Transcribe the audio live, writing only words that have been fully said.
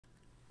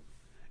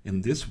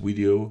In this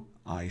video,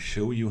 I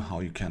show you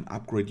how you can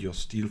upgrade your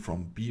steel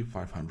from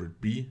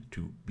B500B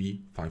to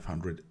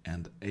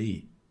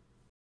B500A.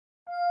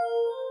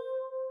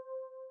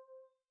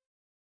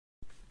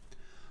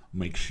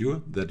 Make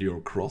sure that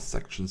your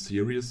cross-section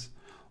series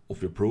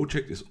of your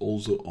project is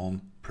also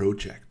on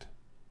project.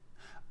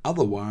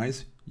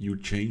 Otherwise, you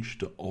change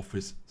the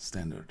office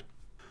standard.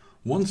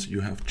 Once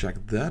you have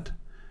checked that,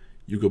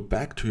 you go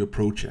back to your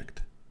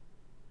project.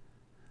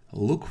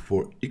 Look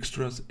for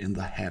extras in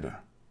the header.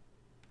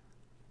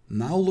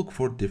 Now look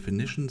for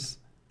definitions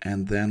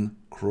and then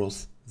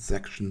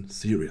cross-section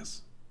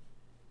series.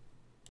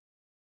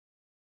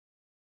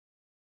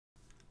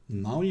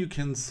 Now you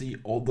can see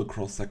all the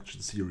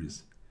cross-section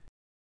series.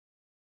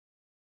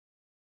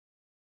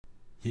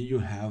 Here you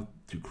have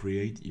to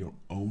create your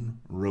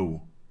own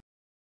row.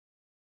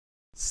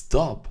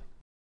 Stop!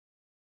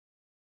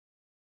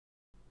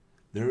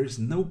 There is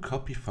no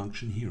copy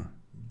function here,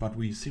 but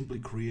we simply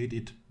create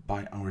it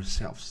by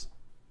ourselves.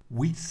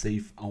 We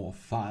save our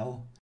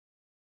file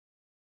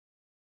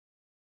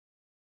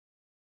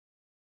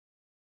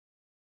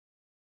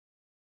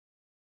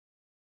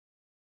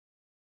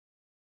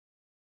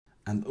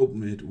and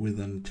open it with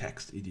a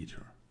text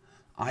editor.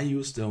 I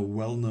use the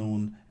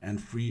well-known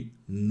and free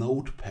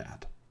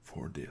Notepad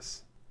for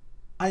this.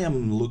 I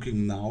am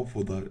looking now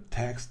for the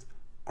text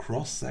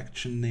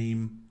cross-section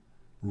name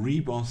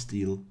rebar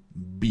steel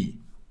B.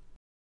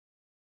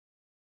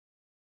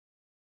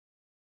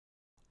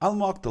 I'll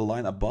mark the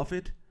line above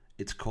it.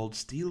 It's called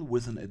steel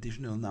with an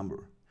additional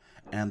number.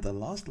 And the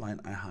last line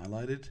I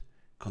highlighted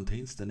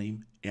contains the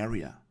name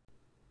area.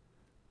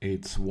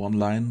 It's one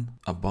line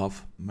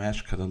above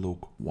mesh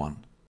catalog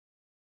 1.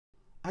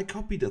 I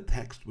copy the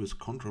text with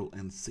Ctrl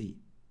and C.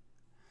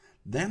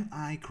 Then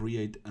I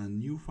create a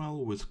new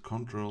file with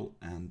Ctrl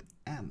and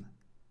N.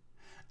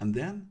 And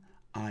then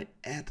I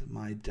add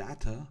my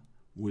data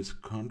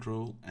with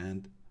Ctrl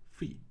and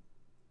V.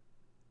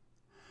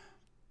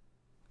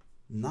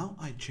 Now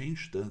I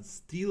change the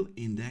steel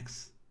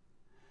index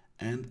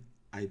and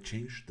I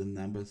change the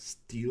number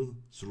steel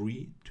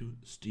 3 to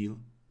steel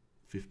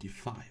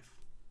 55.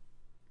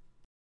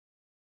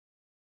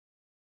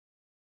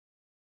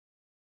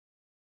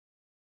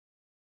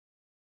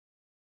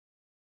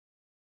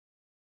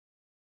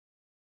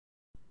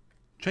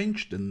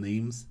 Change the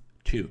names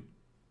too.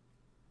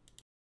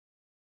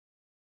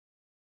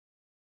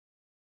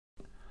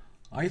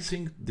 I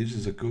think this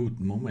is a good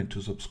moment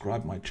to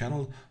subscribe my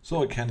channel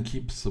so I can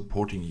keep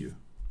supporting you.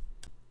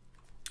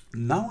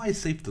 Now I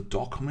save the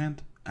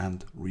document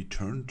and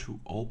return to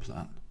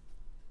Allplan.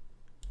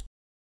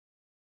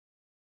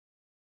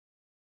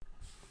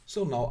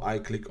 So now I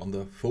click on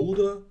the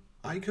folder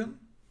icon.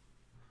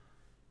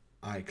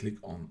 I click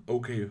on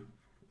OK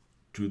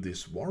to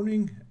this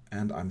warning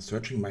and I'm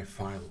searching my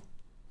file.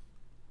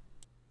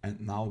 And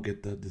now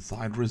get the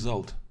desired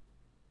result.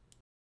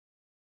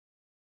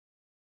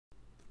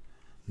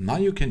 Now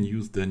you can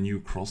use the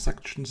new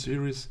cross-section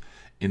series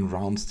in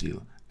round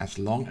steel as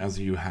long as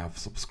you have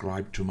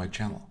subscribed to my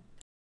channel.